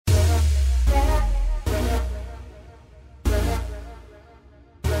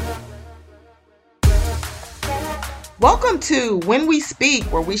Welcome to When We Speak,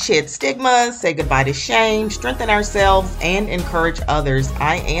 where we shed stigmas, say goodbye to shame, strengthen ourselves, and encourage others.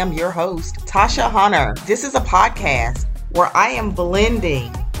 I am your host, Tasha Hunter. This is a podcast where I am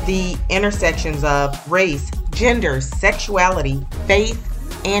blending the intersections of race, gender, sexuality,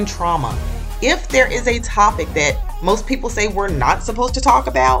 faith, and trauma. If there is a topic that most people say we're not supposed to talk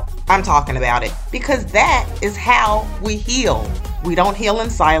about, I'm talking about it because that is how we heal. We don't heal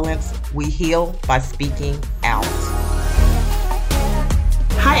in silence. We heal by speaking out.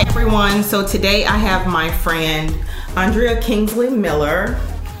 Hi, everyone. So today I have my friend, Andrea Kingsley Miller.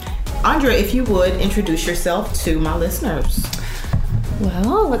 Andrea, if you would introduce yourself to my listeners.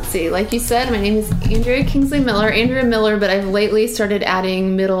 Well, let's see. Like you said, my name is Andrea Kingsley Miller, Andrea Miller, but I've lately started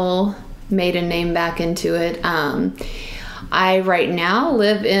adding middle maiden name back into it. I right now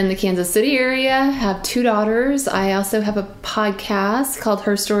live in the Kansas City area, have 2 daughters. I also have a podcast called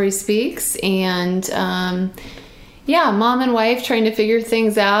Her Story Speaks, and mom and wife trying to figure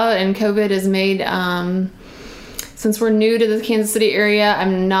things out, and COVID has made, since we're new to the Kansas City area,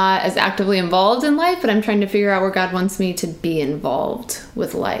 I'm not as actively involved in life, but I'm trying to figure out where God wants me to be involved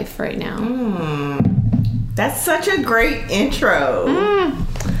with life right now. That's such a great intro.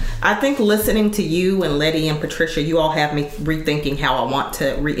 I think listening to you and Letty and Patricia, you all have me rethinking how I want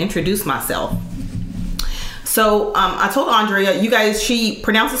to reintroduce myself. So I told Andrea, you guys, she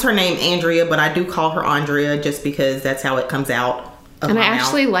pronounces her name Andrea, but I do call her Andrea just because that's how it comes out. And I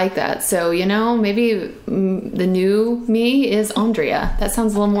actually like that. So, maybe the new me is Andrea. That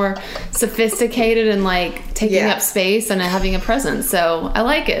sounds a little more sophisticated and like taking up space and having a presence. So I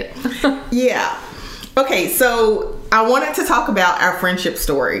like it. Yeah. Okay, so I wanted to talk about our friendship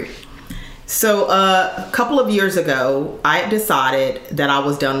story. So a couple of years ago, I I that I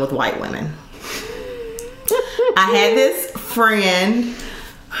was done with white women. I had this friend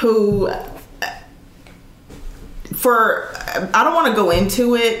who, I don't want to go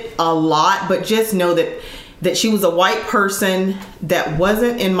into it a lot, but just know that she was a white person that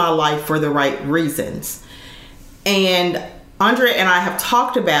wasn't in my life for the right reasons. And Andrea and I have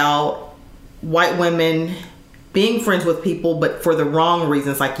talked about white women being friends with people, but for the wrong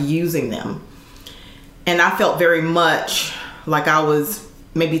reasons, like using them. And I felt very much like I was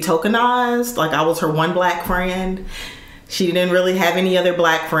maybe tokenized, like I was her one black friend. She didn't really have any other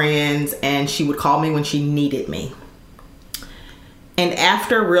black friends, and she would call me when she needed me. And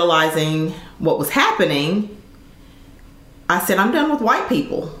after realizing what was happening, I said, I'm done with white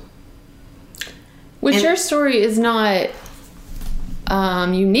people. Your story is not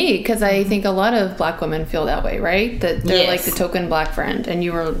unique, because I think a lot of black women feel that way, right? That they're like the token black friend, and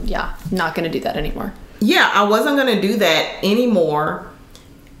you were, not going to do that anymore. Yeah, I wasn't going to do that anymore.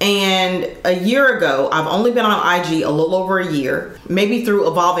 And a year ago, I've only been on IG a little over a year, maybe through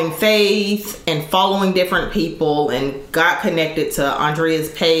Evolving Faith and following different people, and got connected to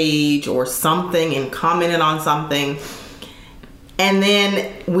Andrea's page or something and commented on something. And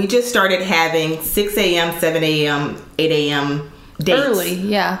then we just started having 6 a.m., 7 a.m., 8 a.m.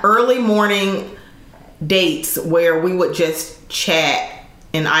 dates. Early morning dates where we would just chat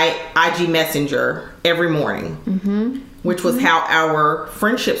in IG Messenger every morning, which was how our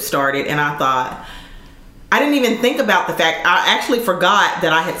friendship started. And I thought, I didn't even think about the fact, I actually forgot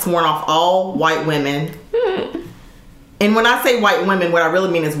that I had sworn off all white women. And when I say white women, what I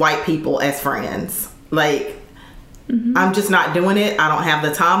really mean is white people as friends. Like, I'm just not doing it. I don't have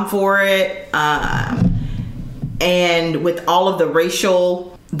the time for it. And with all of the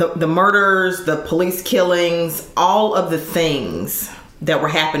racial, the murders, the police killings, all of the things that were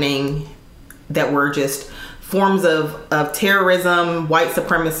happening that were just forms of terrorism, white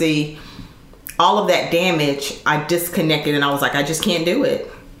supremacy, all of that damage, I disconnected, and I was like, I just can't do it.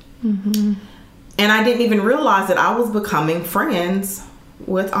 And I didn't even realize that I was becoming friends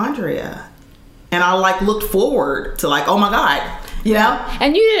with Andrea. And I looked forward to oh my God.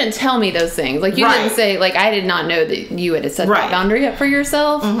 And you didn't tell me those things. You didn't say, I did not know that you had set that boundary up for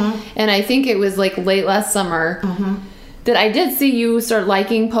yourself. And I think it was late last summer that I did see you start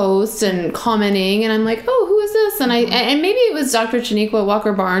liking posts and commenting, and I'm like, oh, who is this? And and maybe it was Dr. Chaniqua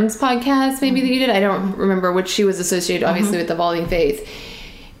Walker Barnes' podcast, maybe that you did. I don't remember, which she was associated obviously with Evolving Faith.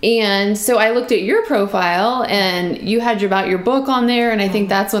 And so I looked at your profile, and you had about your book on there, and I think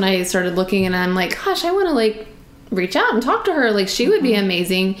that's when I started looking, and I'm like, gosh, I want to reach out and talk to her. She would be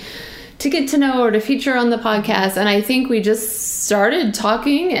amazing to get to know or to feature on the podcast. And I think we just started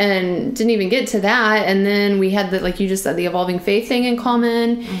talking and didn't even get to that. And then we had the, like you just said, the Evolving Faith thing in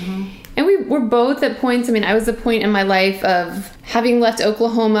common. And we were both at points, I mean, I was at a point in my life of having left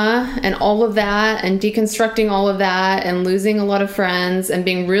Oklahoma and all of that and deconstructing all of that and losing a lot of friends and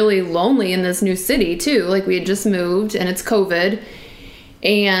being really lonely in this new city too. Like we had just moved and it's COVID.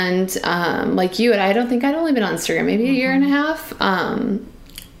 And like you and I don't think I'd only been on Instagram maybe a year and a half.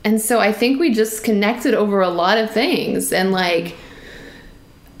 And so I think we just connected over a lot of things. And like,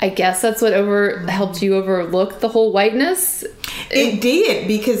 I guess that's what helped you overlook the whole whiteness. It did,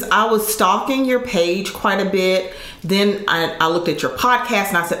 because I was stalking your page quite a bit. Then I looked at your podcast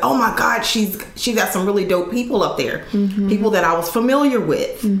and I said, oh my God, she's got some really dope people up there. Mm-hmm. People that I was familiar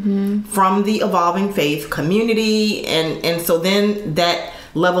with from the Evolving Faith community. And so then that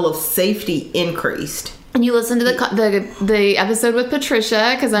level of safety increased. And you listened to the episode with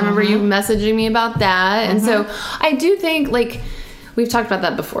Patricia, because I remember you messaging me about that. And so I do think, like, we've talked about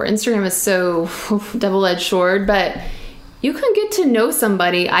that before. Instagram is so double-edged sword, but you can get to know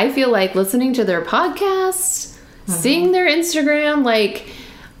somebody, I feel like, listening to their podcast, seeing their Instagram, like,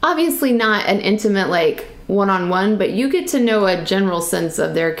 obviously not an intimate, like, one-on-one, but you get to know a general sense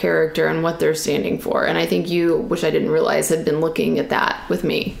of their character and what they're standing for. And I think you, which I didn't realize, had been looking at that with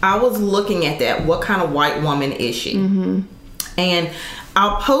me. I was looking at that. What kind of white woman is she? Mm-hmm. And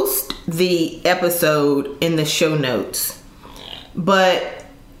I'll post the episode in the show notes. But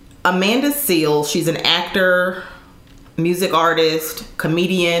Amanda Seales, she's an actor, music artist,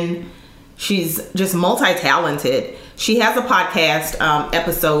 comedian. She's just multi-talented. She has a podcast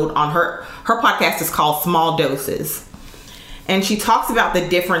episode on her podcast is called Small Doses. And she talks about the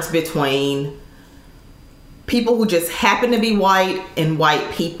difference between people who just happen to be white and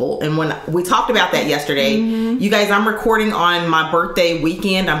white people. And when we talked about that yesterday, you guys, I'm recording on my birthday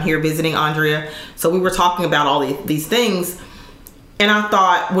weekend. I'm here visiting Andrea. So we were talking about all these things. And I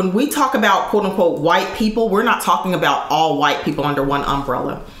thought, when we talk about quote unquote white people, we're not talking about all white people under one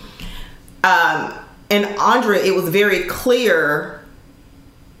umbrella. And Andrea, it was very clear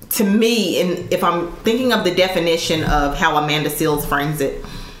to me, and if I'm thinking of the definition of how Amanda Seales frames it,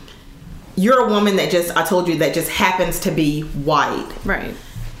 you're a woman that I told you, that just happens to be white. Right.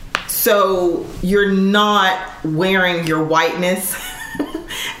 So you're not wearing your whiteness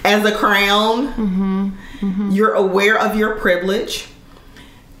as a crown. Mm-hmm. Mm-hmm. You're aware of your privilege.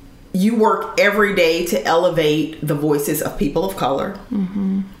 You work every day to elevate the voices of people of color.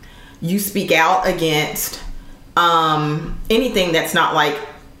 Mm-hmm. You speak out against anything that's not like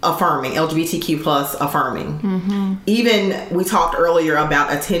affirming, LGBTQ plus affirming. Mm-hmm. Even we talked earlier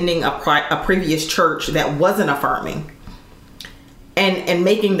about attending a previous church that wasn't affirming, and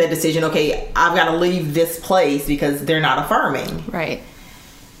making the decision, okay, I've got to leave this place because they're not affirming. Right.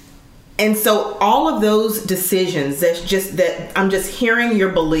 And so all of those decisions, that I'm just hearing your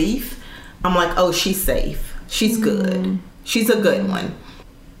belief. I'm like, oh, she's safe. She's good. She's a good one.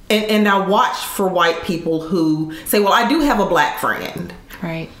 And I watch for white people who say, well, I do have a black friend.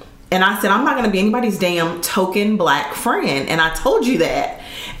 Right. And I said, I'm not going to be anybody's damn token black friend. And I told you that.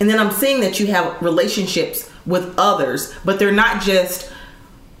 And then I'm seeing that you have relationships with others, but they're not just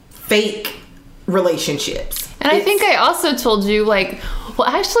fake relationships. And I think I also told you, like, well,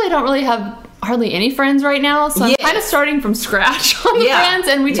 actually, I don't really have hardly any friends right now. So I'm kind of starting from scratch on friends.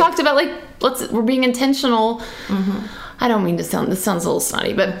 And we talked about, like, we're being intentional. Mm-hmm. I don't mean to this sounds a little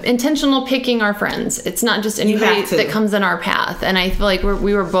snotty, but intentional picking our friends. It's not just anybody that comes in our path. And I feel like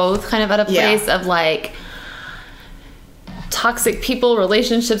we were both kind of at a place of, like, toxic people,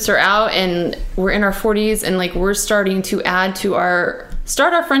 relationships are out, and we're in our 40s, and, like, we're starting to add to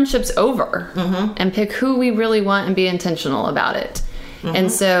start our friendships over and pick who we really want and be intentional about it. Mm-hmm.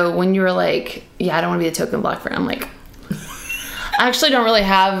 And so when you were like, yeah, I don't want to be a token black friend, I'm like, I actually don't really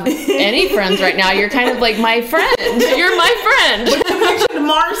have any friends right now. You're kind of like my friend. You're my friend. But you mentioned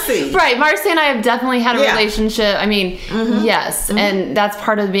Marcy. Right. Marcy and I have definitely had a relationship. I mean, yes. Mm-hmm. And that's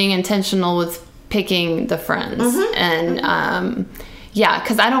part of being intentional with picking the friends. Mm-hmm. And,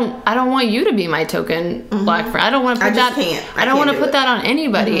 because I don't want you to be my token black friend. I don't want to put I don't want to put that on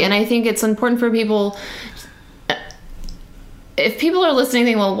anybody. Mm-hmm. And I think it's important for people. If people are listening,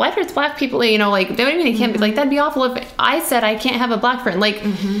 thinking, well, why there's black people, you know, like, they don't even can't be like, that'd be awful if I said I can't have a black friend. Like,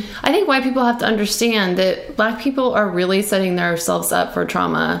 I think white people have to understand that black people are really setting themselves up for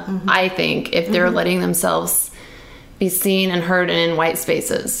trauma, I think, if they're letting themselves be seen and heard in white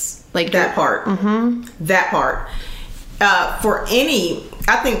spaces. Like that part. That part. For any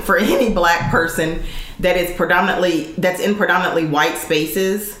black person that's in predominantly white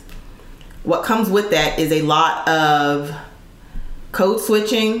spaces, what comes with that is a lot of code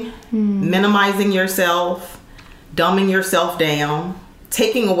switching, minimizing yourself, dumbing yourself down,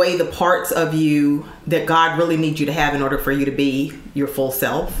 taking away the parts of you that God really needs you to have in order for you to be your full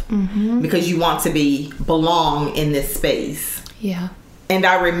self. Because you want to belong in this space. Yeah. And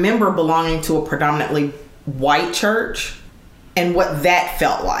I remember belonging to a predominantly white church and what that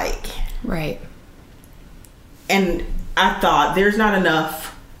felt like. Right. And I thought, there's not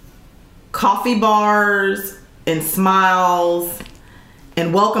enough coffee bars and smiles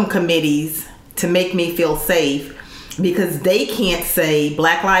and welcome committees to make me feel safe, because they can't say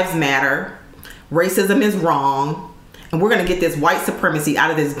Black Lives Matter, racism is wrong, and we're going to get this white supremacy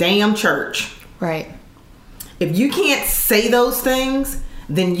out of this damn church. Right. If you can't say those things,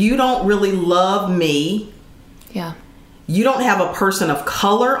 then you don't really love me. Yeah. You don't have a person of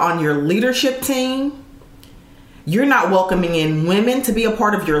color on your leadership team. You're not welcoming in women to be a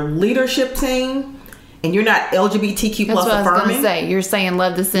part of your leadership team. And you're not LGBTQ plus affirming. That's what I was going to say. You're saying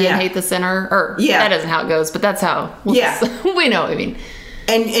love the sin, hate the sinner. Or that isn't how it goes, but that's how. We know what I mean.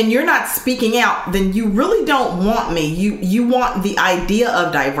 And you're not speaking out, then you really don't want me. You want the idea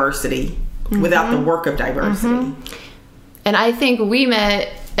of diversity without the work of diversity. And I think we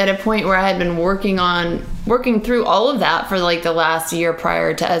met at a point where I had been working through all of that for like the last year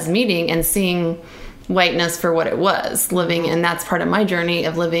prior to us meeting, and seeing whiteness for what it was, living, and that's part of my journey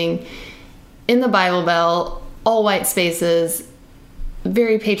of living in the Bible Belt, all white spaces,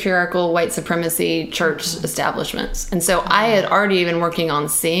 very patriarchal white supremacy church establishments. And so I had already been working on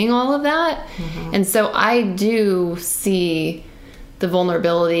seeing all of that. And so I do see the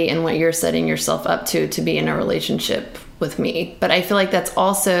vulnerability in what you're setting yourself up to be in a relationship with me. But I feel like that's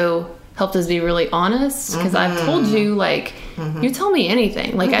also helped us be really honest, because I've told you, like, you tell me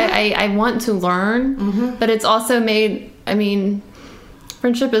anything. Like, I want to learn, but it's also made, I mean,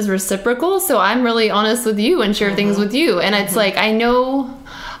 friendship is reciprocal, so I'm really honest with you and share things with you. And it's like,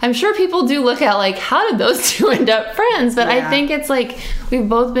 I'm sure people do look at, like, how did those two end up friends? But I think it's like, we've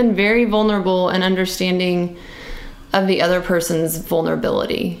both been very vulnerable and understanding of the other person's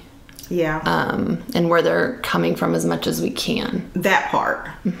vulnerability. Yeah. And where they're coming from as much as we can. That part.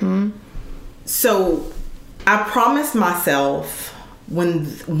 So I promised myself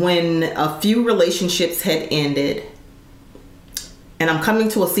when a few relationships had ended, and I'm coming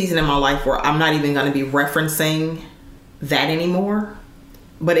to a season in my life where I'm not even going to be referencing that anymore,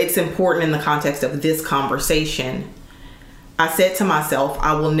 but it's important in the context of this conversation. I said to myself,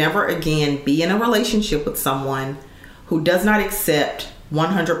 I will never again be in a relationship with someone who does not accept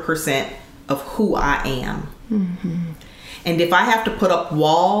 100% of who I am. And if I have to put up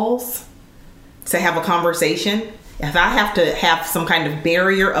walls to have a conversation, if I have to have some kind of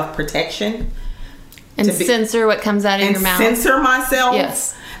barrier of protection, and censor what comes out of your mouth, and censor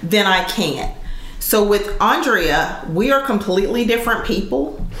myself, then I can't. So with Andrea, we are completely different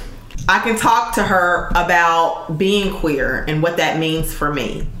people. I can talk to her about being queer and what that means for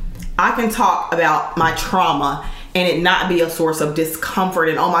me. I can talk about my trauma and it not be a source of discomfort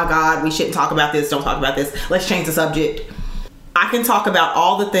and, oh my God, we shouldn't talk about this, don't talk about this, let's change the subject. I can talk about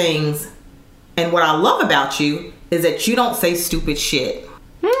all the things, and what I love about you is that you don't say stupid shit.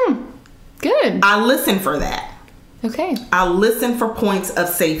 Good. I listen for that. Okay. I listen for points of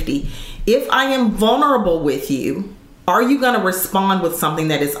safety. If I am vulnerable with you, are you going to respond with something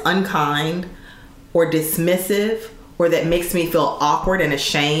that is unkind or dismissive or that makes me feel awkward and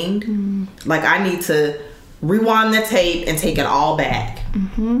ashamed? Like I need to rewind the tape and take it all back.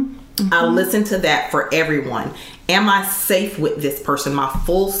 I listen to that for everyone. Am I safe with this person, my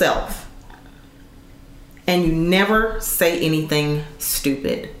full self? And you never say anything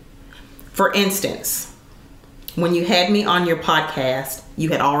stupid. For instance, when you had me on your podcast, you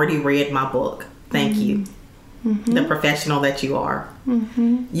had already read my book. Thank you. The professional that you are.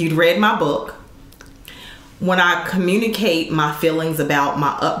 You'd read my book. When I communicate my feelings about my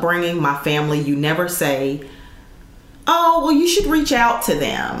upbringing, my family, you never say, oh, well, you should reach out to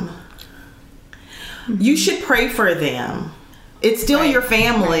them. You should pray for them. It's still your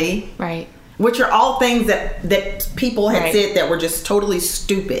family. Right. Which are all things that people had said that were just totally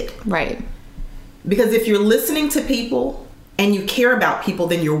stupid. Right. Because if you're listening to people and you care about people,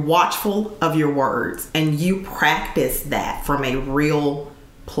 then you're watchful of your words and you practice that from a real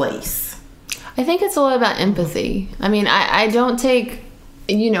place. I think it's a lot about empathy. I mean, I don't take,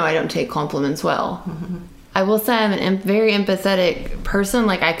 I don't take compliments well. I will say I'm a very empathetic person.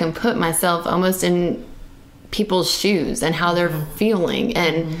 Like I can put myself almost in people's shoes and how they're feeling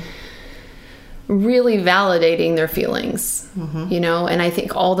and really validating their feelings, and I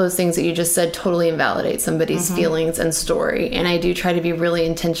think all those things that you just said totally invalidate somebody's feelings and story. And I do try to be really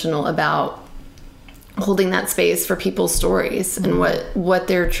intentional about holding that space for people's stories and what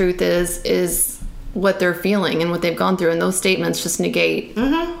their truth is what they're feeling and what they've gone through, and those statements just negate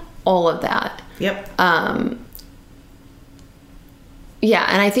all of that. Yep. Yeah,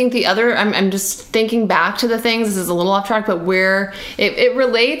 and I think the other, I'm just thinking back to the things, this is a little off track, but where it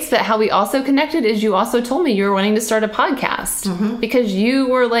relates that how we also connected is you also told me you were wanting to start a podcast because you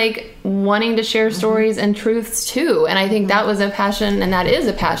were like wanting to share stories and truths too. And I think that was a passion, and that is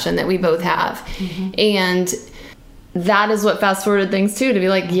a passion that we both have. And that is what fast forwarded things too, to be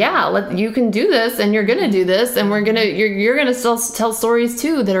like, yeah, you can do this, and you're gonna do this, and you're gonna still tell stories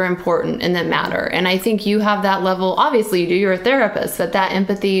too that are important and that matter. And I think you have that level. Obviously you do, you're a therapist, but that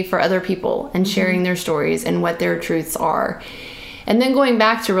empathy for other people and sharing their stories and what their truths are. And then going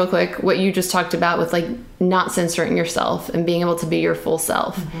back to real quick what you just talked about with like not censoring yourself and being able to be your full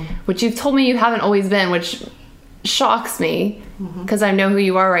self, which you've told me you haven't always been, which shocks me because I know who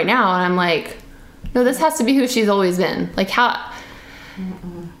you are right now, and I'm like, no, this has to be who she's always been. Like how?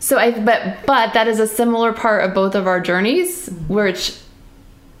 So but that is a similar part of both of our journeys, which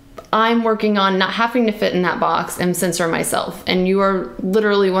I'm working on not having to fit in that box and censor myself. And you are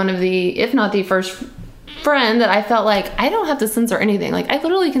literally one of the, if not the first friend that I felt like I don't have to censor anything. Like I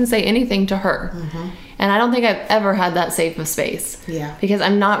literally can say anything to her. And I don't think I've ever had that safe of space. Yeah. Because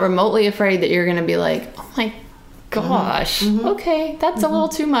I'm not remotely afraid that you're going to be like, oh my gosh, okay, that's a little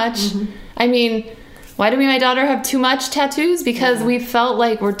too much. I mean, why do me and my daughter have too much tattoos? Because we felt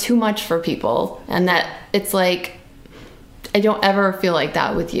like we're too much for people, and that it's like, I don't ever feel like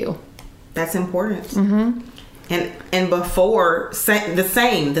that with you. That's important. And before, the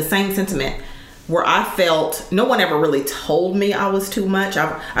same sentiment where I felt no one ever really told me I was too much.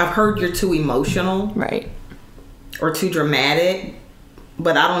 I've heard you're too emotional, right, or too dramatic,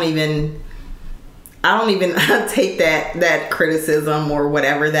 but I don't even take that criticism or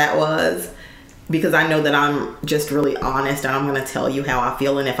whatever that was, because I know that I'm just really honest, and I'm going to tell you how I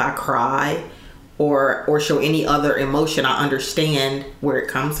feel. And if I cry or show any other emotion, I understand where it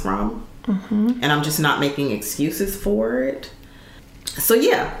comes from. And I'm just not making excuses for it. So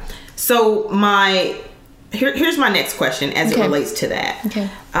yeah. So here's my next question as it relates to that. Okay.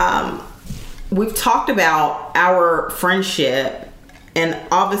 We've talked about our friendship, and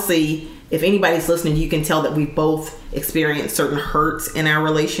obviously if anybody's listening, you can tell that we both experienced certain hurts in our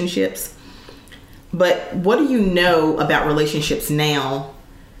relationships. But what do you know about relationships now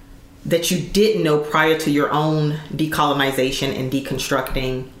that you didn't know prior to your own decolonization and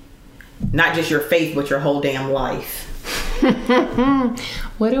deconstructing not just your faith, but your whole damn life?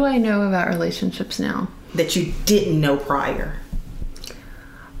 What do I know about relationships now that you didn't know prior?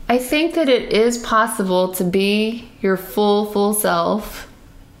 I think that it is possible to be your full self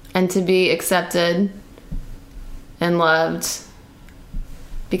and to be accepted and loved.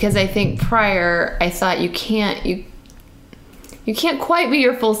 Because I think prior, I thought you can't quite be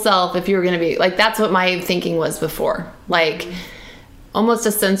your full self if you were going to be, like, that's what my thinking was before. Like, almost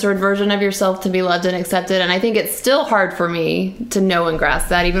a censored version of yourself to be loved and accepted. And I think it's still hard for me to know and grasp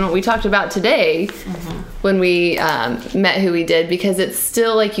that, even what we talked about today when we met who we did, because it's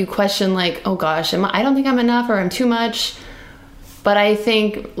still like you question, like, oh gosh, I don't think I'm enough, or I'm too much. But I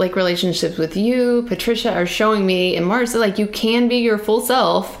think like relationships with you, Patricia, are showing me, and Marcia, like, you can be your full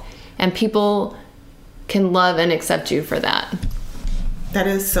self and people can love and accept you for that. That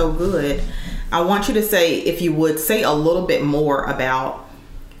is so good. I want you to say, if you would, say a little bit more about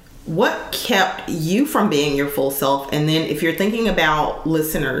what kept you from being your full self. And then if you're thinking about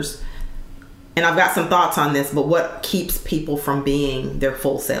listeners, and I've got some thoughts on this, but what keeps people from being their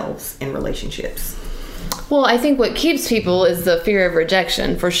full selves in relationships? Well, I think what keeps people is the fear of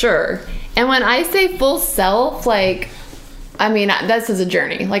rejection, for sure. And when I say full self, like, I mean, this is a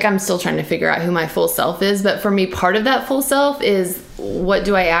journey. Like, I'm still trying to figure out who my full self is. But for me, part of that full self is, what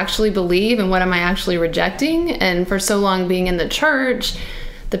do I actually believe and what am I actually rejecting? And for so long being in the church,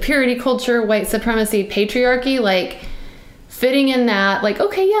 the purity culture, white supremacy, patriarchy, like, fitting in that, like,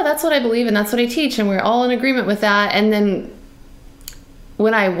 okay, yeah, that's what I believe and that's what I teach, and we're all in agreement with that. And then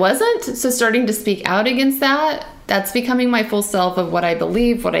when I wasn't, so starting to speak out against that, that's becoming my full self of what I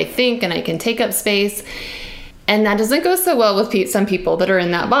believe, what I think, and I can take up space. And that doesn't go so well with some people that are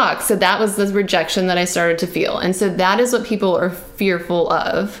in that box. So that was the rejection that I started to feel. And so that is what people are fearful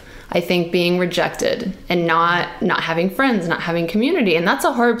of, I think, being rejected and not having friends, not having community. And that's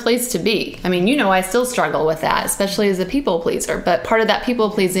a hard place to be. I mean, you know, I still struggle with that, especially as a people pleaser. But part of that people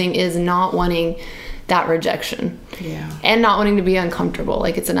pleasing is not wanting that rejection. Yeah. And not wanting to be uncomfortable.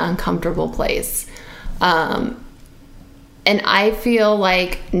 Like, it's an uncomfortable place. And I feel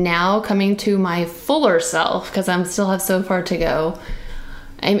like now, coming to my fuller self, because I still have so far to go,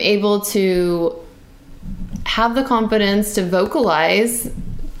 I'm able to have the confidence to vocalize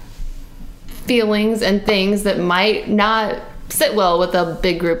feelings and things that might not sit well with a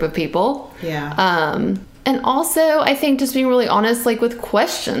big group of people. Yeah. And also, I think just being really honest, like with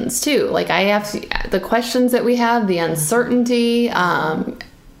questions too. Like I have the questions that we have, the uncertainty, and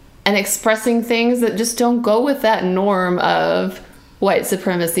expressing things that just don't go with that norm of white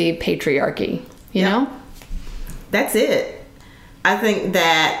supremacy, patriarchy, you know? That's it. I think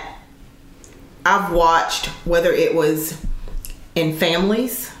that I've watched, whether it was in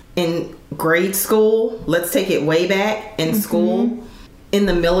families, in grade school, let's take it way back, in school, in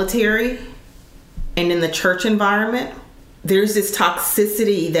the military, and in the church environment, there's this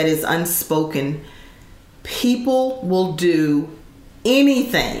toxicity that is unspoken. People will do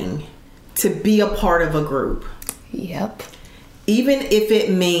anything to be a part of a group. Yep. Even if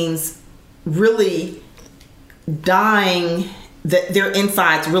it means really dying, their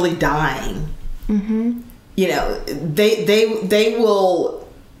insides really dying. You know, they will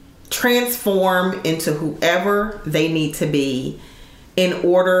transform into whoever they need to be in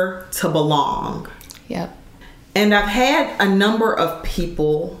order to belong. Yep. And I've had a number of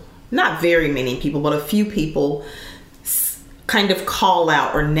people, not very many people, but a few people kind of call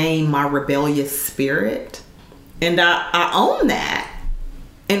out or name my rebellious spirit. And I own that.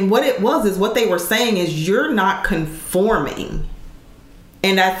 And what it was is what they were saying is you're not conforming.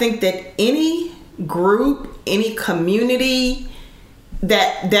 And I think that any group, any community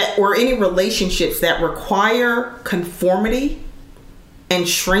that or any relationships that require conformity and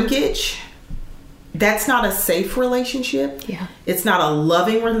shrinkage, that's not a safe relationship. Yeah. It's not a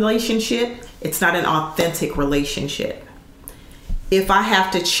loving relationship. It's not an authentic relationship. If I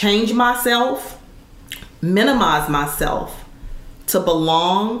have to change myself, minimize myself to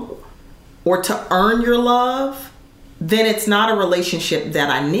belong or to earn your love, then it's not a relationship that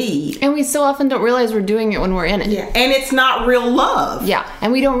I need. And we so often don't realize we're doing it when we're in it. Yeah. And it's not real love. Yeah.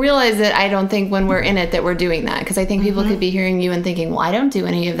 And we don't realize it, I don't think, when we're in it that we're doing that. Because I think people could be hearing you and thinking, well, I don't do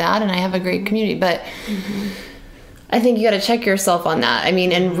any of that and I have a great community. But I think you got to check yourself on that. I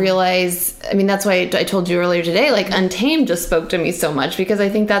mean, and realize, I mean, that's why I told you earlier today, like Untamed just spoke to me so much, because I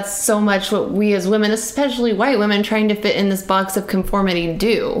think that's so much what we as women, especially white women, trying to fit in this box of conformity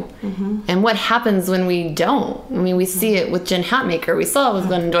do. And what happens when we don't. I mean, we see it with Jen Hatmaker. We saw it with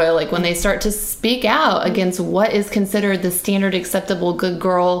Glennon Doyle, like when they start to speak out against what is considered the standard acceptable good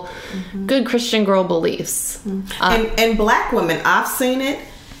girl, good Christian girl beliefs. And black women, I've seen it.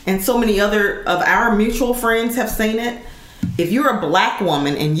 And so many other of our mutual friends have seen it. If you're a black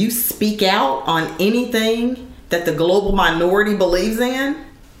woman and you speak out on anything that the global minority believes in,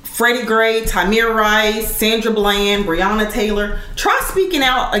 Freddie Gray, Tamir Rice, Sandra Bland, Breonna Taylor, try speaking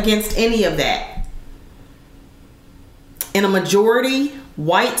out against any of that in a majority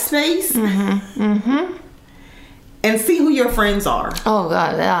white space and see who your friends are. Oh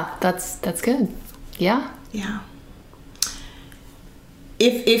God, yeah, that's good. Yeah. Yeah.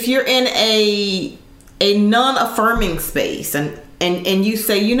 If you're in a non-affirming space and you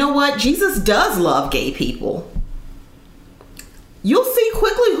say, you know what, Jesus does love gay people, you'll see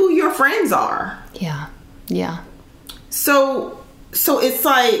quickly who your friends are. Yeah. Yeah. So it's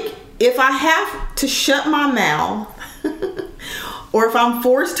like, if I have to shut my mouth or if I'm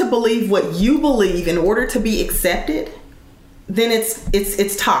forced to believe what you believe in order to be accepted, then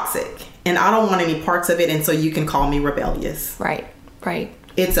it's toxic and I don't want any parts of it. And so you can call me rebellious. Right.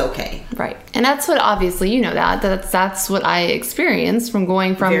 It's okay. Right. And that's what, obviously, you know, that's what I experienced from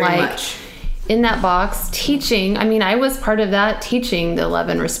going from Very like much. In that box teaching. I mean, I was part of that, teaching the love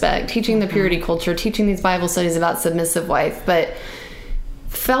and respect, teaching the purity culture, teaching these Bible studies about submissive wife, but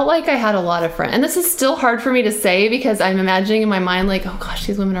felt like I had a lot of friends. And this is still hard for me to say because I'm imagining in my mind, like, oh gosh,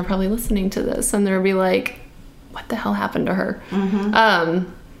 these women are probably listening to this and they'll be like, what the hell happened to her?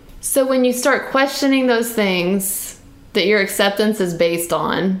 So when you start questioning those things that your acceptance is based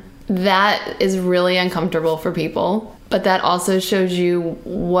on, that is really uncomfortable for people. But that also shows you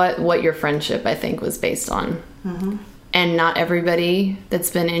what your friendship, I think, was based on. And not everybody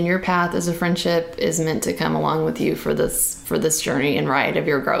that's been in your path as a friendship is meant to come along with you for this journey and ride of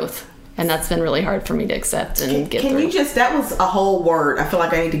your growth. And that's been really hard for me to accept and get through. Can you just, that was a whole word. I feel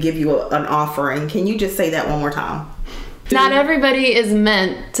like I need to give you an offering. Can you just say that one more time? Not everybody is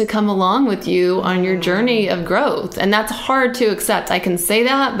meant to come along with you on your journey of growth. And that's hard to accept. I can say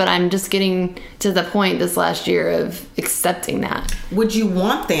that, but I'm just getting to the point this last year of accepting that. Would you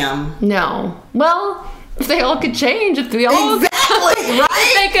want them? No. Well, if they all could change, if we all... Exactly, right?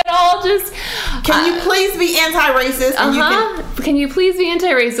 If they could all just... Can you please be anti-racist? Can you please be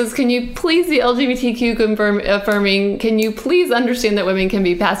anti-racist? Can you please be LGBTQ affirming? Can you please understand that women can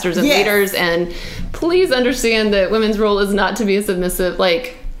be pastors and leaders? And please understand that women's role is not to be a submissive,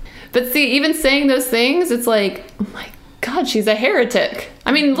 like, But see, even saying those things, it's like, oh my God, she's a heretic.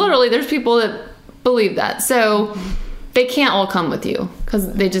 I mean, literally, there's people that believe that. So they can't all come with you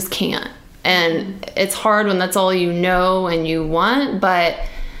because they just can't. And it's hard when that's all you know and you want. But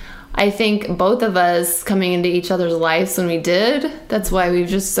I think both of us coming into each other's lives when we did, that's why we've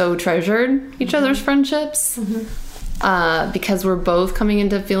just so treasured each other's friendships. Because we're both coming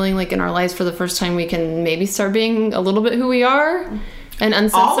into feeling like in our lives for the first time we can maybe start being a little bit who we are and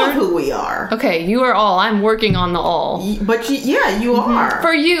uncensored. All of who we are. Okay, you are all. I'm working on the all. But you are.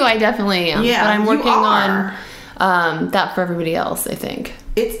 For you, I definitely am. Yeah, but I'm working on that for everybody else, I think.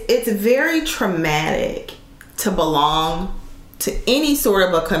 It's very traumatic to belong to any sort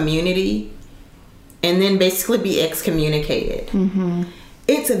of a community and then basically be excommunicated.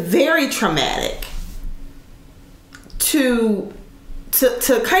 It's very traumatic to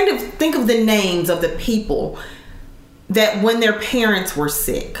kind of think of the names of the people that when their parents were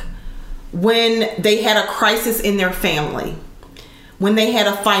sick, when they had a crisis in their family, when they had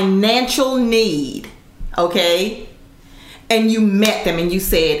a financial need, okay, and you met them and you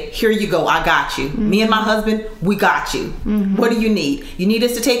said, here you go, I got you. Me and my husband, we got you. What do you need? You need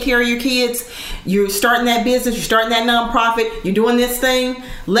us to take care of your kids? You're starting that business, you're starting that nonprofit, you're doing this thing.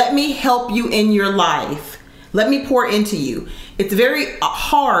 Let me help you in your life. Let me pour into you. It's very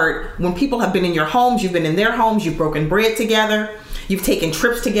hard when people have been in your homes, you've been in their homes, you've broken bread together, you've taken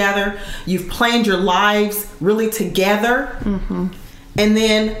trips together, you've planned your lives really together. And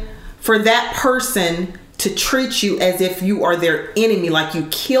then for that person to treat you as if you are their enemy, like you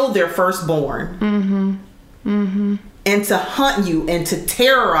killed their firstborn. And to hunt you and to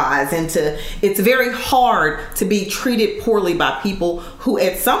terrorize it's very hard to be treated poorly by people who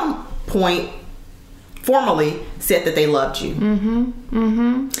at some point formally said that they loved you.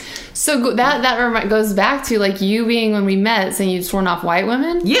 So that goes back to like you being when we met saying you'd sworn off white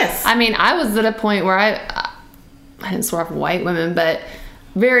women. Yes. I mean, I was at a point where I didn't swear off white women, but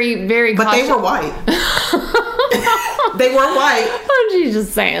very, very but cautious. They were white. They were white. What are you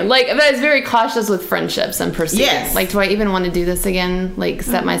just saying? Like, but I was very cautious with friendships and proceeding. Yes. Like, do I even want to do this again? Like,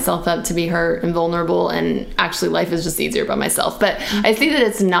 set myself up to be hurt and vulnerable, and actually life is just easier by myself. But I see that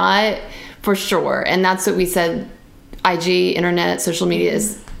it's not for sure. And that's what we said. IG, internet, social media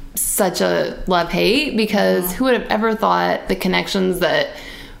is such a love-hate because who would have ever thought the connections that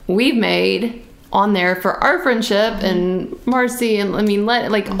we've made on there for our friendship and Marcy and I mean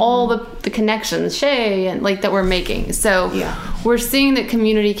all the connections, Shay, and like that we're making. So we're seeing that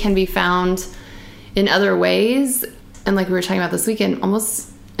community can be found in other ways, and like we were talking about this weekend,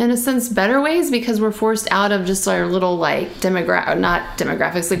 almost in a sense better ways because we're forced out of just our little like not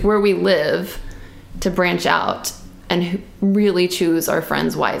demographics, like where we live, to branch out and really choose our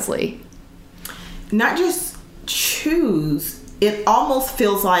friends wisely. Not just choose, it almost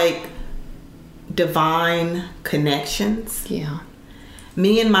feels like divine connections. Yeah.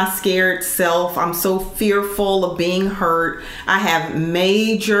 Me and my scared self, I'm so fearful of being hurt. I have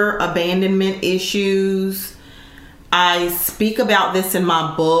major abandonment issues. I speak about this in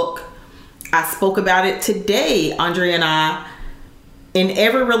my book. I spoke about it today, Andrea and I. In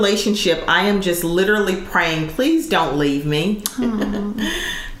every relationship, I am just literally praying, please don't leave me.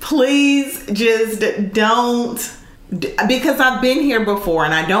 Please just don't. Because I've been here before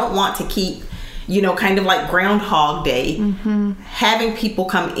and I don't want to keep, kind of like Groundhog Day, having people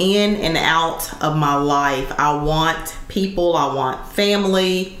come in and out of my life. I want people, I want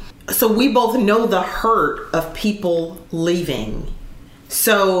family. So we both know the hurt of people leaving.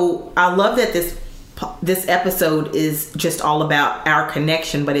 So I love that this episode is just all about our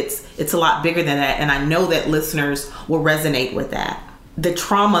connection, but it's a lot bigger than that. And I know that listeners will resonate with that. The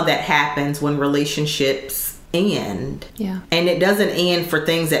trauma that happens when relationships end. Yeah. And it doesn't end for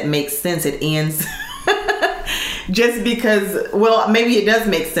things that make sense. It ends just because, well, maybe it does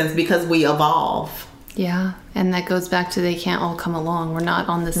make sense because we evolve. Yeah. And that goes back to they can't all come along. We're not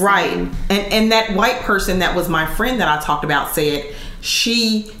on the same. Right. And that white person that was my friend that I talked about said,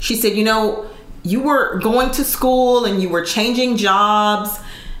 she said, you were going to school and you were changing jobs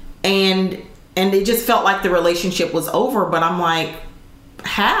and it just felt like the relationship was over. But I'm like,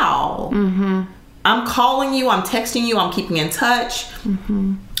 how? I'm calling you, I'm texting you, I'm keeping in touch.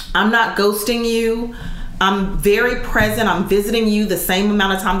 I'm not ghosting you. I'm very present. I'm visiting you the same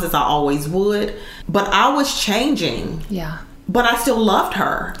amount of times as I always would. But I was changing. Yeah. But I still loved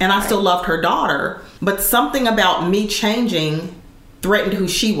her and I still loved her daughter. But something about me changing threatened who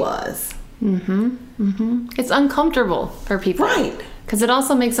she was. It's uncomfortable for people. Right. Because it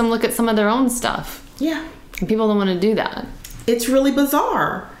also makes them look at some of their own stuff. Yeah. And people don't want to do that. It's really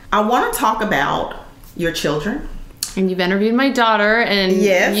bizarre. I want to talk about your children. And you've interviewed my daughter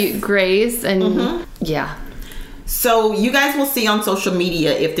and Grace, and yeah. So you guys will see on social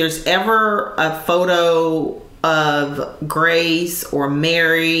media if there's ever a photo of Grace or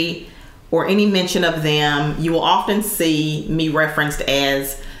Mary or any mention of them, you will often see me referenced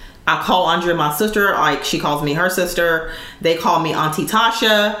as, I call Andrea my sister, like she calls me her sister. They call me Auntie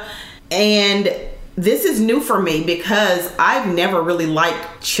Tasha. And this is new for me because I've never really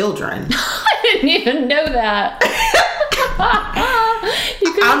liked children. I didn't even know that.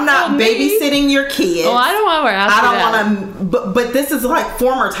 I'm not babysitting your kids. Oh, I don't want to ask you that. I don't want to, but this is like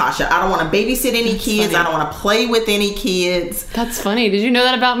former Tasha. I don't want to babysit any kids. Funny. I don't want to play with any kids. That's funny. Did you know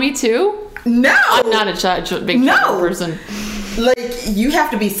that about me too? No. I'm not a big child person. Like, you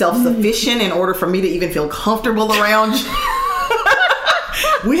have to be self-sufficient in order for me to even feel comfortable around you.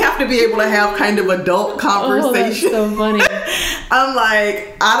 We have to be able to have kind of adult conversation. Oh, that's so funny. I'm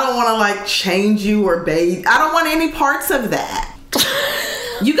like, I don't want to like change you or bathe. I don't want any parts of that.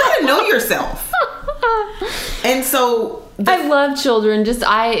 You got to know yourself. And so I love children.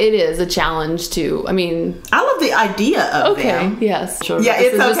 It is a challenge too. I mean, I love the idea of them. Yes. Children. Yeah,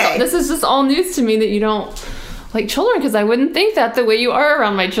 it's okay. This is just all news to me that you don't like children, because I wouldn't think that the way you are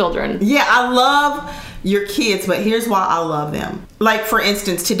around my children. Yeah, I love your kids, but here's why I love them. Like, for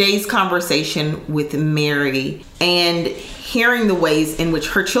instance, today's conversation with Mary and hearing the ways in which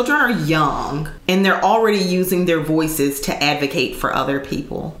her children are young and they're already using their voices to advocate for other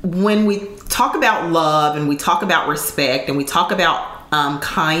people. When we talk about love and we talk about respect and we talk about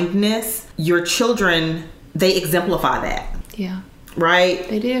kindness, your children, they exemplify that. Yeah. Right?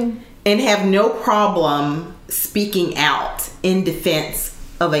 They do. And have no problem speaking out in defense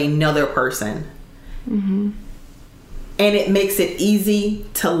of another person. Mm-hmm. And it makes it easy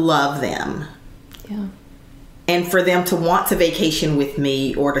to love them. Yeah. And for them to want to vacation with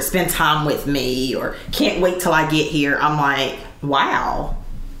me or to spend time with me or can't wait till I get here. I'm like, wow.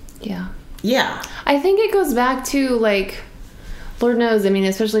 Yeah. Yeah. I think it goes back to, like, Lord knows, I mean,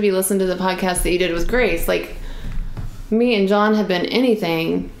 especially if you listen to the podcast that you did with Grace, like, me and John have been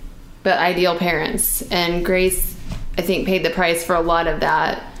anything but ideal parents. And Grace, I think, paid the price for a lot of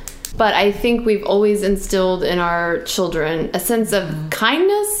that. But I think we've always instilled in our children a sense of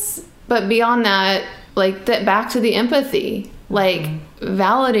kindness, but beyond that, like, that back to the empathy, like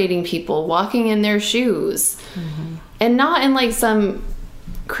validating people, walking in their shoes, and not in like some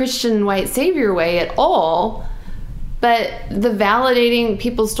Christian white savior way at all, but the validating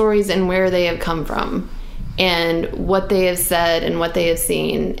people's stories and where they have come from and what they have said and what they have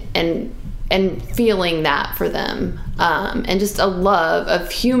seen, and feeling that for them, and just a love of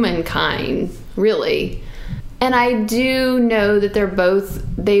humankind, really. And I do know that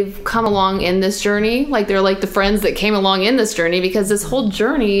they've come along in this journey. Like, they're like the friends that came along in this journey, because this whole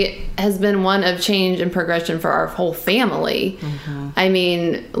journey has been one of change and progression for our whole family. Mm-hmm. I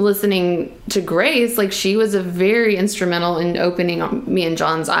mean, listening to Grace, like, she was a very instrumental in opening me and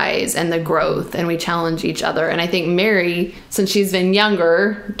John's eyes and the growth, and we challenge each other. And I think Mary, since she's been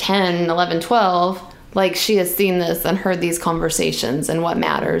younger, 10, 11, 12, like, she has seen this and heard these conversations and what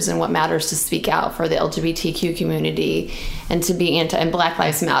matters to speak out for the LGBTQ community and to be and Black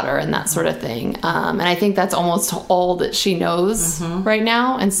Lives Matter and that sort of thing. And I think that's almost all that she knows right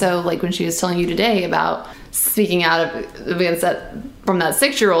now. And so, like, when she was telling you today about speaking out against that, from that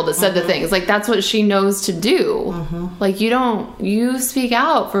 6-year-old that said the things, like, that's what she knows to do. Like, you speak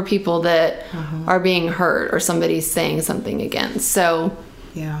out for people that are being hurt or somebody's saying something against. So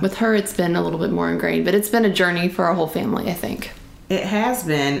yeah, with her, it's been a little bit more ingrained, but it's been a journey for our whole family, I think. It has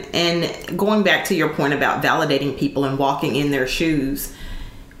been. And going back to your point about validating people and walking in their shoes,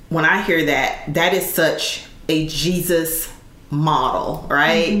 when I hear that, that is such a Jesus model,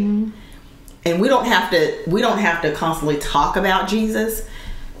 right? And we don't have to constantly talk about Jesus,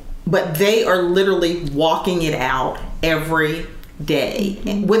 but they are literally walking it out every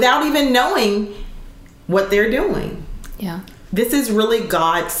day without even knowing what they're doing. Yeah. This is really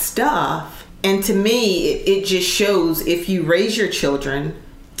God's stuff. And to me, it just shows, if you raise your children,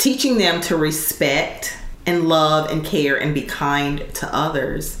 teaching them to respect and love and care and be kind to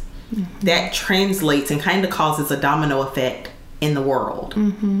others, that translates and kind of causes a domino effect in the world.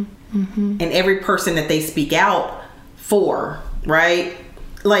 And every person that they speak out for, right?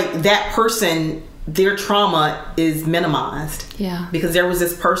 Like, that person, their trauma is minimized. Yeah. Because there was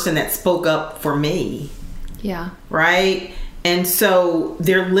this person that spoke up for me. Yeah. Right? And so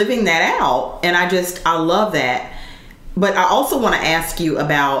they're living that out. And I love that. But I also want to ask you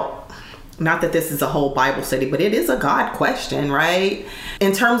about, not that this is a whole Bible study, but it is a God question, right?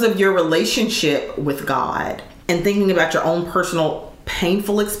 In terms of your relationship with God and thinking about your own personal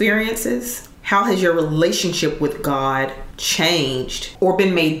painful experiences, how has your relationship with God changed or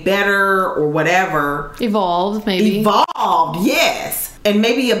been made better or whatever? Evolved, maybe. Evolved, yes. And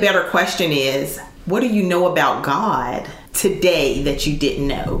maybe a better question is, what do you know about God today that you didn't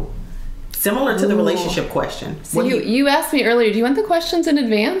know? Similar to the relationship question. So you asked me earlier, do you want the questions in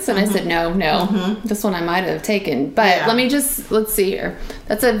advance? And I said, no. This one I might have taken. But let's see here.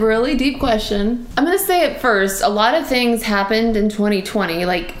 That's a really deep question. I'm going to say it first. A lot of things happened in 2020,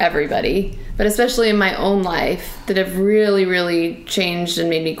 like everybody, but especially in my own life, that have really, really changed and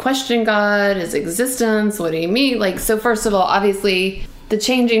made me question God, his existence. What do you mean? Like, so first of all, obviously, the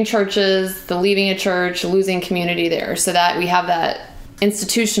changing churches, the leaving a church, losing community there, so that we have that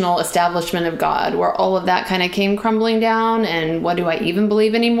institutional establishment of God where all of that kind of came crumbling down. And what do I even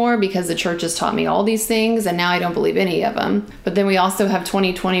believe anymore? Because the church has taught me all these things and now I don't believe any of them. But then we also have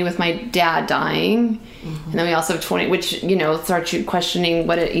 2020 with my dad dying. And then we also have 20, which, starts you questioning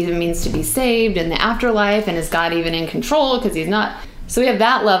what it even means to be saved and the afterlife, and is God even in control? Because he's not. So we have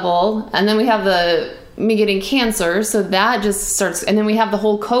that level, and then we have me getting cancer, so that just starts, and then we have the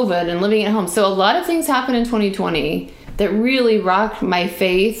whole COVID and living at home. So a lot of things happened in 2020 that really rocked my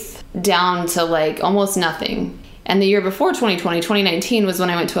faith down to like almost nothing. And the year before 2019 was when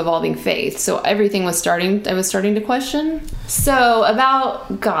I went to Evolving Faith. So everything I was starting to question. So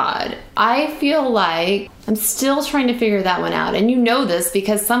about God, I feel like I'm still trying to figure that one out. And you know this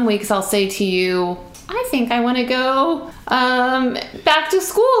because some weeks I'll say to you, I think I want to go back to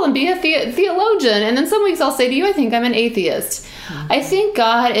school and be a theologian. And then some weeks I'll say to you, I think I'm an atheist. I think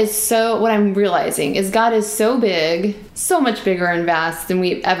God is what I'm realizing is God is so big, so much bigger and vast than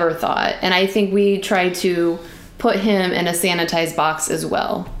we ever thought. And I think we try to put him in a sanitized box as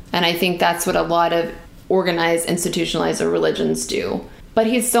well. And I think that's what a lot of organized, institutionalized religions do. But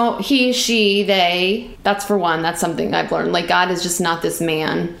he, she, they, that's for one, that's something I've learned. Like, God is just not this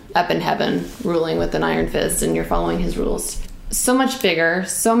man up in heaven ruling with an iron fist and you're following his rules. So much bigger,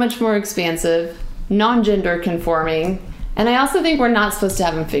 so much more expansive, non-gender conforming. And I also think we're not supposed to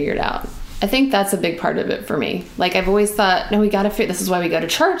have him figured out. I think that's a big part of it for me. Like, I've always thought, no, we got to this is why we go to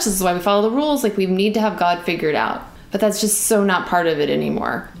church. This is why we follow the rules. Like, we need to have God figured out. But that's just so not part of it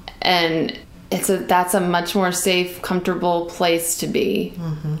anymore. And that's a much more safe, comfortable place to be.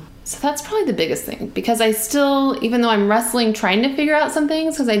 Mm-hmm. So that's probably the biggest thing, because I still, even though I'm wrestling, trying to figure out some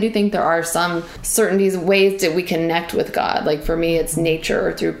things, because I do think there are some certainties, ways that we connect with God. Like for me, it's nature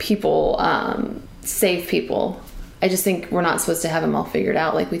or through people, safe people. I just think we're not supposed to have them all figured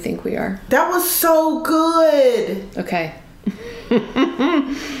out like we think we are. That was so good. Okay.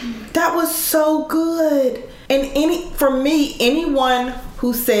 That was so good. And for me, anyone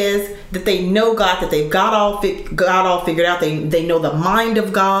who says that they know God, that they've got all figured out, they know the mind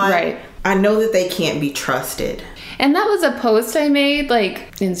of God, right? I know that they can't be trusted. And that was a post I made,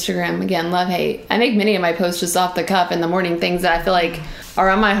 like Instagram, again, love, hate. I make many of my posts just off the cuff in the morning, things that I feel like are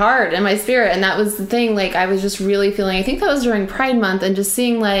on my heart and my spirit. And that was the thing, like, I was just really feeling, I think that was during Pride Month, and just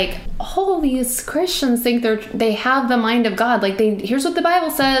seeing like, all these Christians think they have the mind of God. Like, here's what the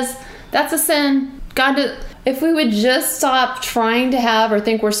Bible says. That's a sin. If we would just stop trying to have or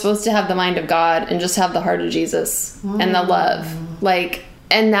think we're supposed to have the mind of God and just have the heart of Jesus and the love, like,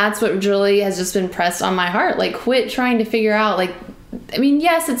 and that's what really has just been pressed on my heart. Like, quit trying to figure out, like, I mean,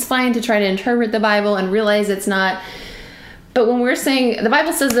 yes, it's fine to try to interpret the Bible and realize it's not, but when we're saying the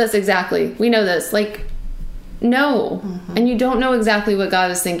Bible says this exactly, we know this, like, no, and you don't know exactly what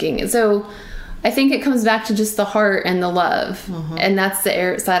God is thinking. So I think it comes back to just the heart and the love, and that's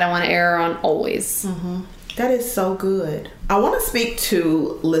the side I want to err on always. That is so good. I want to speak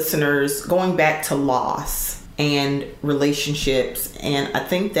to listeners going back to loss and relationships. And I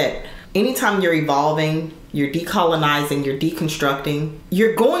think that anytime you're evolving, you're decolonizing, you're deconstructing,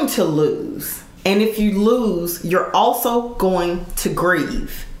 you're going to lose. And if you lose, you're also going to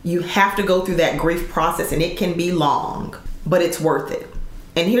grieve. You have to go through that grief process, and it can be long, but it's worth it.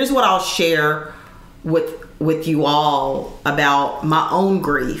 And here's what I'll share with you all about my own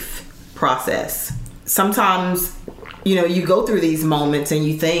grief process. Sometimes, you go through these moments and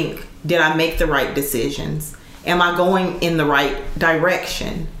you think, did I make the right decisions? Am I going in the right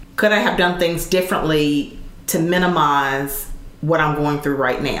direction? Could I have done things differently to minimize what I'm going through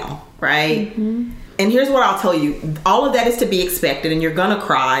right now, right? And here's what I'll tell you. All of that is to be expected, and you're going to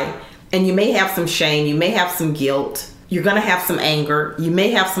cry, and you may have some shame. You may have some guilt. You're going to have some anger. You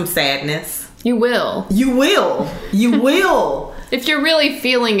may have some sadness. You will. You will. You will. If you're really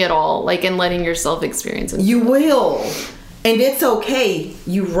feeling it all, like, and letting yourself experience it. You will. And it's okay.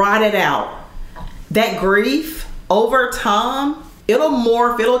 You ride it out. That grief, over time, it'll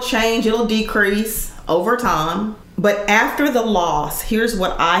morph, it'll change, it'll decrease over time. But after the loss, here's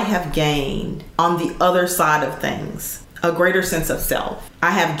what I have gained on the other side of things. A greater sense of self. I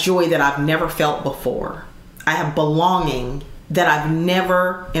have joy that I've never felt before. I have belonging that I've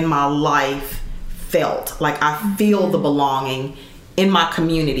never in my life felt. Like I feel the belonging in my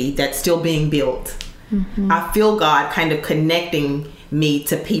community that's still being built. I feel God kind of connecting me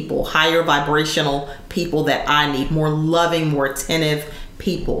to people, higher vibrational people that I need, more loving, more attentive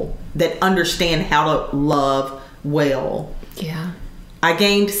people that understand how to love well. Yeah. I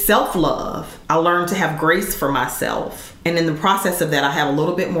gained self-love. I learned to have grace for myself. And in the process of that, I have a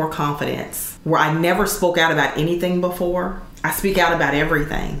little bit more confidence where I never spoke out about anything before. I speak out about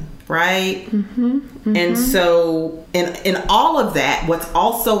everything, right? And so in all of that, what's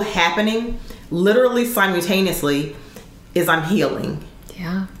also happening literally simultaneously is I'm healing.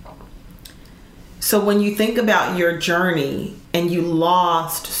 Yeah. So when you think about your journey and you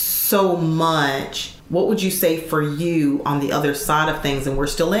lost so much, what would you say for you on the other side of things? And we're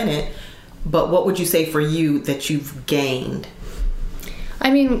still in it, but what would you say for you that you've gained? I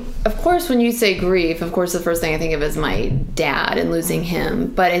mean, of course, when you say grief, of course, the first thing I think of is my dad and losing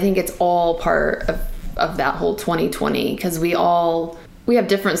him. But I think it's all part of that whole 2020, because we have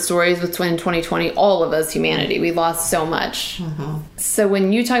different stories within 2020. All of us, humanity, we lost so much. So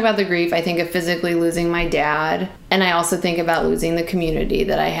when you talk about the grief, I think of physically losing my dad. And I also think about losing the community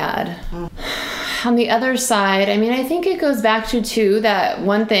that I had. On the other side, I mean, I think it goes back to, too, that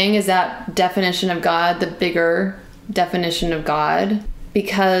one thing is that definition of God, the bigger definition of God.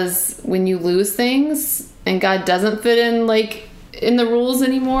 Because when you lose things and God doesn't fit in, like, in the rules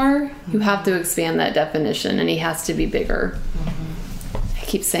anymore, you have to expand that definition, and he has to be bigger. I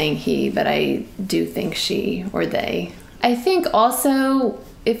keep saying he, but I do think she or they. I think also,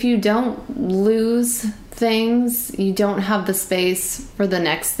 if you don't lose things, you don't have the space for the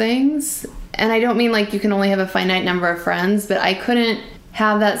next things. And I don't mean like you can only have a finite number of friends, but I couldn't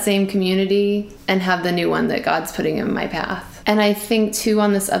have that same community and have the new one that God's putting in my path. And I think, too,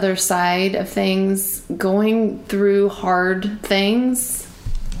 on this other side of things, going through hard things,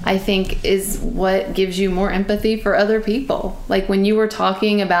 I think, is what gives you more empathy for other people. Like, when you were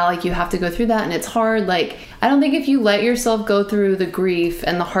talking about, like, you have to go through that and it's hard, like, I don't think if you let yourself go through the grief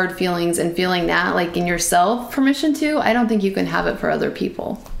and the hard feelings and feeling that, like, in yourself, permission to, I don't think you can have it for other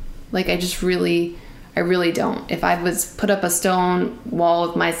people. Like, I really don't. If I was put up a stone wall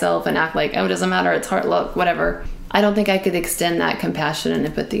with myself and act like, oh, it doesn't matter, it's hard, look, whatever, I don't think I could extend that compassion and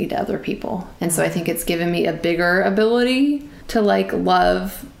empathy to other people. And so I think it's given me a bigger ability to, like,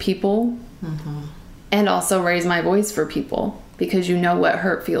 love people and also raise my voice for people, because you know what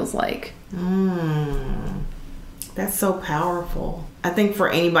hurt feels like. That's so powerful. I think for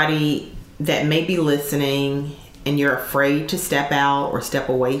anybody that may be listening and you're afraid to step out or step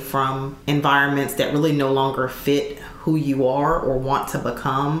away from environments that really no longer fit who you are or want to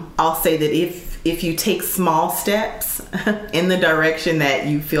become, I'll say that if you take small steps in the direction that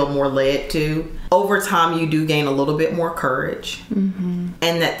you feel more led to, over time you do gain a little bit more courage. And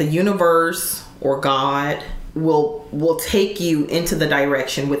that the universe or God will take you into the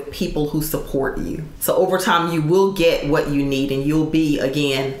direction with people who support you. So over time you will get what you need, and you'll be,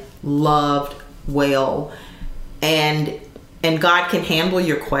 again, loved well. And God can handle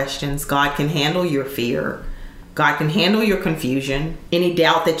your questions. God can handle your fear. God can handle your confusion. Any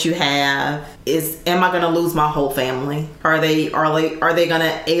doubt that you have is, am I going to lose my whole family? Are they going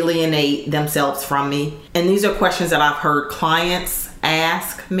to alienate themselves from me? And these are questions that I've heard clients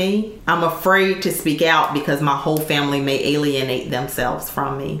ask me. I'm afraid to speak out because my whole family may alienate themselves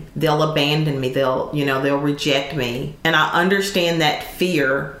from me. They'll abandon me. They'll reject me. And I understand that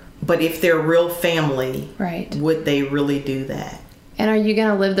fear, but if they're real family, right, would they really do that? And are you going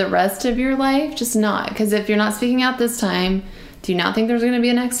to live the rest of your life? Just not. Because if you're not speaking out this time, do you not think there's going to be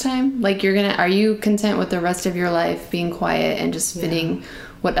a next time? Like, are you content with the rest of your life being quiet and just fitting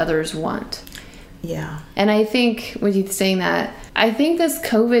what others want? Yeah. And I think, with you saying that, I think this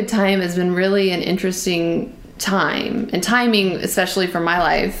COVID time has been really an interesting time and timing, especially for my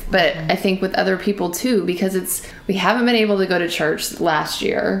life, but I think with other people too, because we haven't been able to go to church last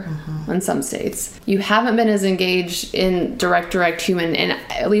year in some states. You haven't been as engaged in direct human, and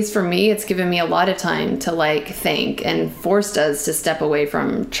at least for me, it's given me a lot of time to, like, think, and forced us to step away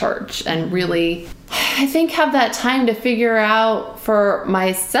from church and really, I think, have that time to figure out for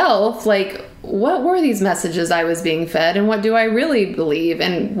myself, like, what were these messages I was being fed, and what do I really believe,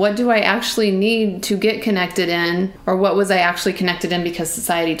 and what do I actually need to get connected in, or what was I actually connected in because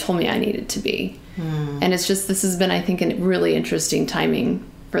society told me I needed to be. And it's just, this has been, I think, a really interesting timing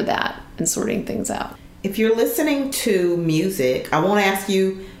for that and sorting things out. If you're listening to music, I won't ask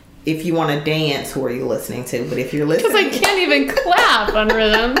you if you want to dance, who are you listening to? But if you're listening... Because I can't even clap on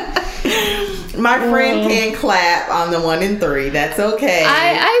rhythm. My friend can clap on the 1 and 3. That's okay.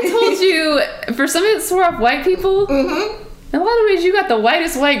 I told you, for something that swore off white people, in a lot of ways, you got the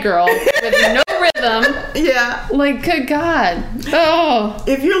whitest white girl with no rhythm. Yeah. Like, good God. Oh.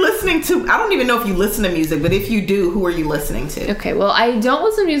 If you're listening to... I don't even know if you listen to music, but if you do, who are you listening to? Okay, well, I don't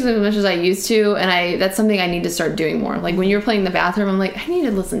listen to music as much as I used to, and that's something I need to start doing more. Like, when you're playing the bathroom, I'm like, I need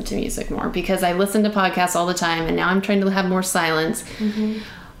to listen to music more, because I listen to podcasts all the time, and now I'm trying to have more silence.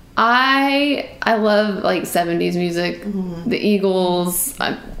 I love, like, 70s music. The Eagles.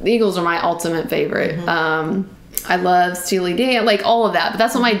 The Eagles are my ultimate favorite. I love Steely Dan, like all of that. But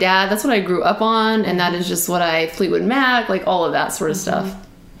that's what that's what I grew up on, and that is just what Fleetwood Mac, like all of that sort of stuff.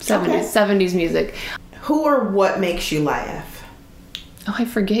 70s music. Who or what makes you laugh? Oh, I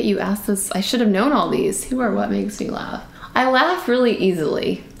forget you asked this. I should have known all these. Who or what makes me laugh? I laugh really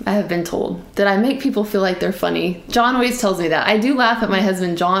easily. I have been told that I make people feel like they're funny. John always tells me that. I do laugh at my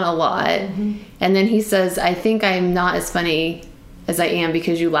husband, John, a lot. And then he says, I think I'm not as funny as I am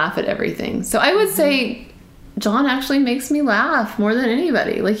because you laugh at everything. So I would say... John actually makes me laugh more than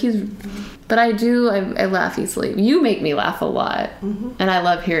anybody. Like but I laugh easily. You make me laugh a lot, and I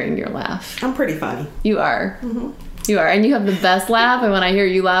love hearing your laugh. I'm pretty funny. You are. You are, and you have the best laugh, and when I hear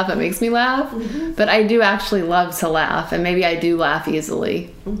you laugh, it makes me laugh. But I do actually love to laugh, and maybe I do laugh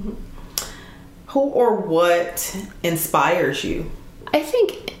easily. Who or what inspires you? I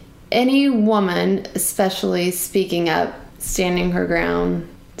think any woman, especially speaking up, standing her ground,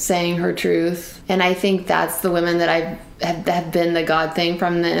 saying her truth. And I think that's the women that have been the God thing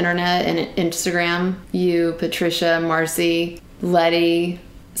from the internet and Instagram. You, Patricia, Marcy, Letty,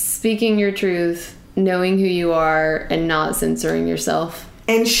 speaking your truth, knowing who you are, and not censoring yourself.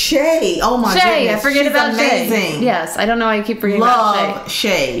 And Shay. Oh my Shay, goodness. I forget She's about amazing. Shay. Yes, I don't know why I keep forgetting about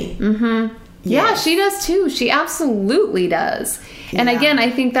Shay. Yes. Yeah, she does too. She absolutely does. And again,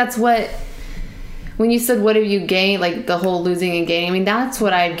 I think that's what... When you said, what have you gained, like the whole losing and gaining, I mean, that's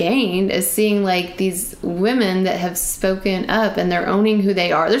what I've gained, is seeing like these women that have spoken up and they're owning who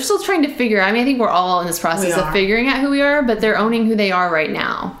they are. They're still trying to figure out. I mean, I think we're all in this process of figuring out who we are, but they're owning who they are right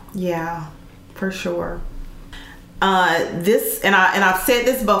now. Yeah, for sure. I've said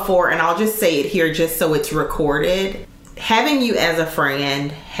this before, and I'll just say it here just so it's recorded. Having you as a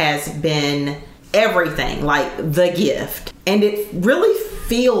friend has been everything, like the gift. And it really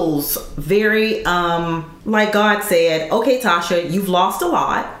feels very, like God said, okay, Tasha, you've lost a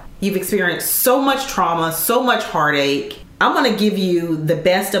lot. You've experienced so much trauma, so much heartache. I'm going to give you the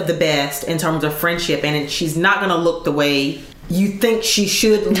best of the best in terms of friendship. And she's not going to look the way you think she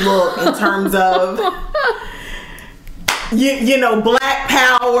should look in terms of, you know, Black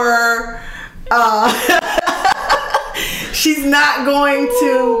Power. She's not going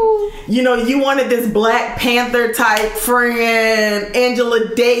to, you know, you wanted this Black Panther type friend,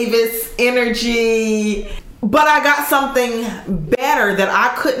 Angela Davis energy. But I got something better that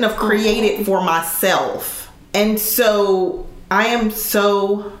I couldn't have created for myself. And so I am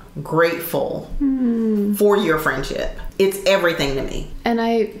so grateful for your friendship. It's everything to me. And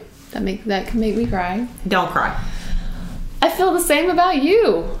that can make me cry. Don't cry. I feel the same about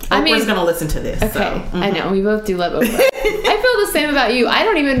you. Oprah's gonna listen to this. Okay, so. I know we both do love Oprah. I feel the same about you. I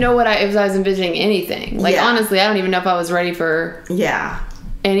don't even know if I was envisioning anything. Like honestly, I don't even know if I was ready for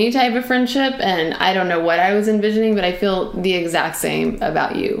any type of friendship, and I don't know what I was envisioning. But I feel the exact same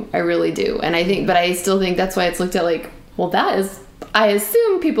about you. I really do, and I still think that's why it's looked at like, well, that is. I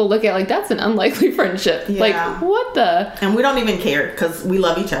assume people look at like that's an unlikely friendship. Yeah. Like what the? And we don't even care because we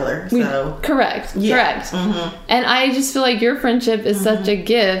love each other. So correct. And I just feel like your friendship is such a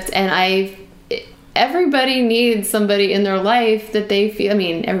gift, and everybody needs somebody in their life that they feel. I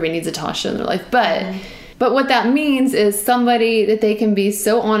mean, everybody needs a Tasha in their life, but what that means is somebody that they can be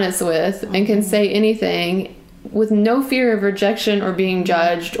so honest with and can say anything with no fear of rejection or being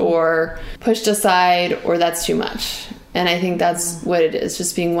judged or pushed aside or that's too much. And I think that's what it is,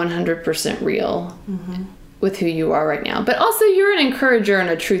 just being 100% real with who you are right now. But also, you're an encourager and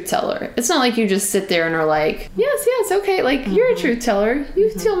a truth teller. It's not like you just sit there and are like, yes, okay. Like, you're a truth teller.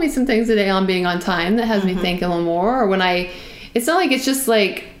 You tell me some things today on being on time that has me thinking a little more. Or it's not like it's just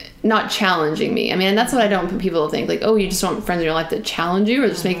like not challenging me. I mean, that's what I don't want people to think. Like, oh, you just want friends in your life that challenge you or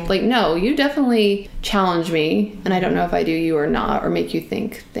just make, like, no, you definitely challenge me. And I don't know if I do you or not, or make you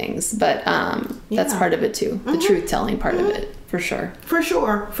think things. But that's part of it too. The truth telling part of it, for sure. For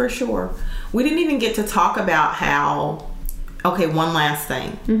sure. We didn't even get to talk about how, okay, one last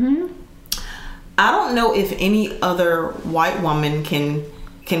thing. I don't know if any other white woman can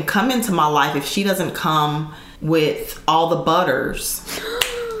come into my life if she doesn't come with all the butters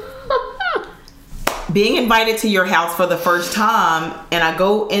being invited to your house for the first time, and I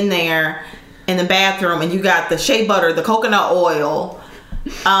go in there in the bathroom, and you got the shea butter, the coconut oil,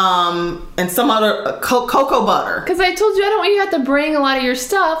 and some other cocoa butter. Because I told you I don't want you to have to bring a lot of your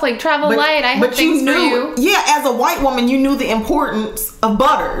stuff, like travel light. I have things for you. Yeah, as a white woman, you knew the importance of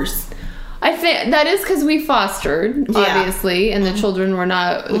butters. I think that is because we fostered, obviously, and the children were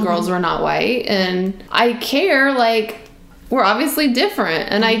not, the girls were not white, and I care, like, we're obviously different,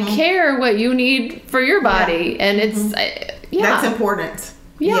 and I care what you need for your body, and it's, that's important.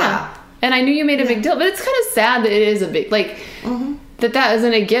 Yeah. And I knew you made a big deal, but it's kind of sad that it is a big, like, that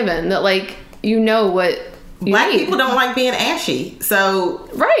isn't a given, that, like, you know what you Black need. people don't like being ashy, so...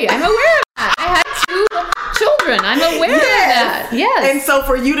 Right, I'm aware of that. I had 2 children. I'm aware of that. Yes. And so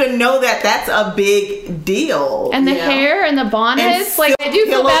for you to know that, that's a big deal. And the hair and the bonnets. Like, I do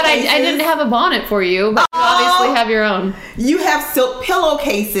feel bad I didn't have a bonnet for you, but you obviously have your own. You have silk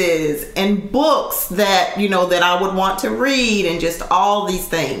pillowcases and books that, you know, that I would want to read, and just all these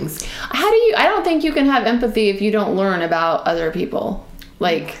things. I don't think you can have empathy if you don't learn about other people.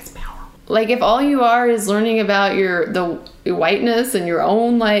 Like if all you are is learning about your whiteness and your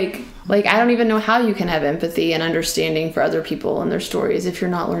own, like I don't even know how you can have empathy and understanding for other people and their stories if you're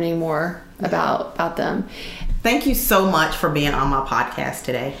not learning more about them. Thank you so much for being on my podcast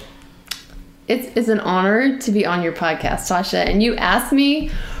today. It's an honor to be on your podcast, Tasha. And you asked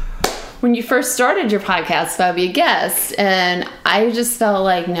me when you first started your podcast if I would be a guest, and I just felt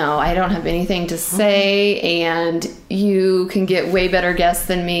like, no, I don't have anything to say, and you can get way better guests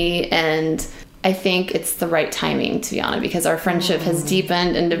than me, and I think it's the right timing, to be honest, because our friendship has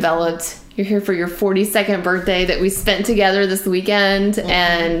deepened and developed. You're here for your 42nd birthday that we spent together this weekend,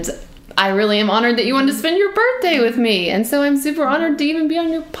 and I really am honored that you wanted to spend your birthday with me, and so I'm super honored to even be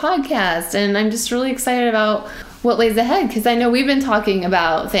on your podcast, and I'm just really excited about what lays ahead, because I know we've been talking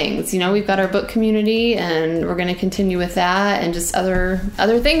about things. You know, we've got our book community, and we're going to continue with that, and just other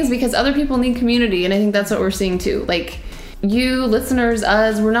things, because other people need community, and I think that's what we're seeing too. Like, you listeners,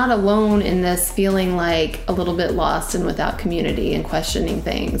 us, we're not alone in this feeling like a little bit lost and without community and questioning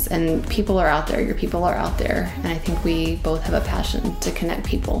things, and people are out there. Your people are out there, and I think we both have a passion to connect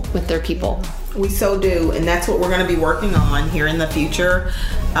people with their people. We so do, and that's what we're going to be working on here in the future.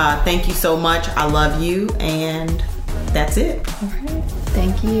 Thank you so much. I love you, and that's it. All right.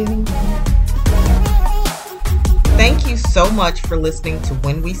 Thank you. Thank you so much for listening to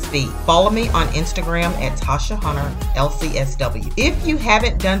When We Speak. Follow me on Instagram at Tasha Hunter, LCSW. If you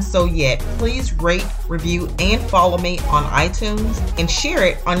haven't done so yet, please rate, review, and follow me on iTunes, and share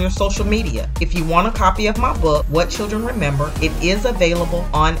it on your social media. If you want a copy of my book, What Children Remember, it is available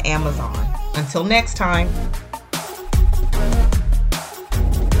on Amazon. Until next time.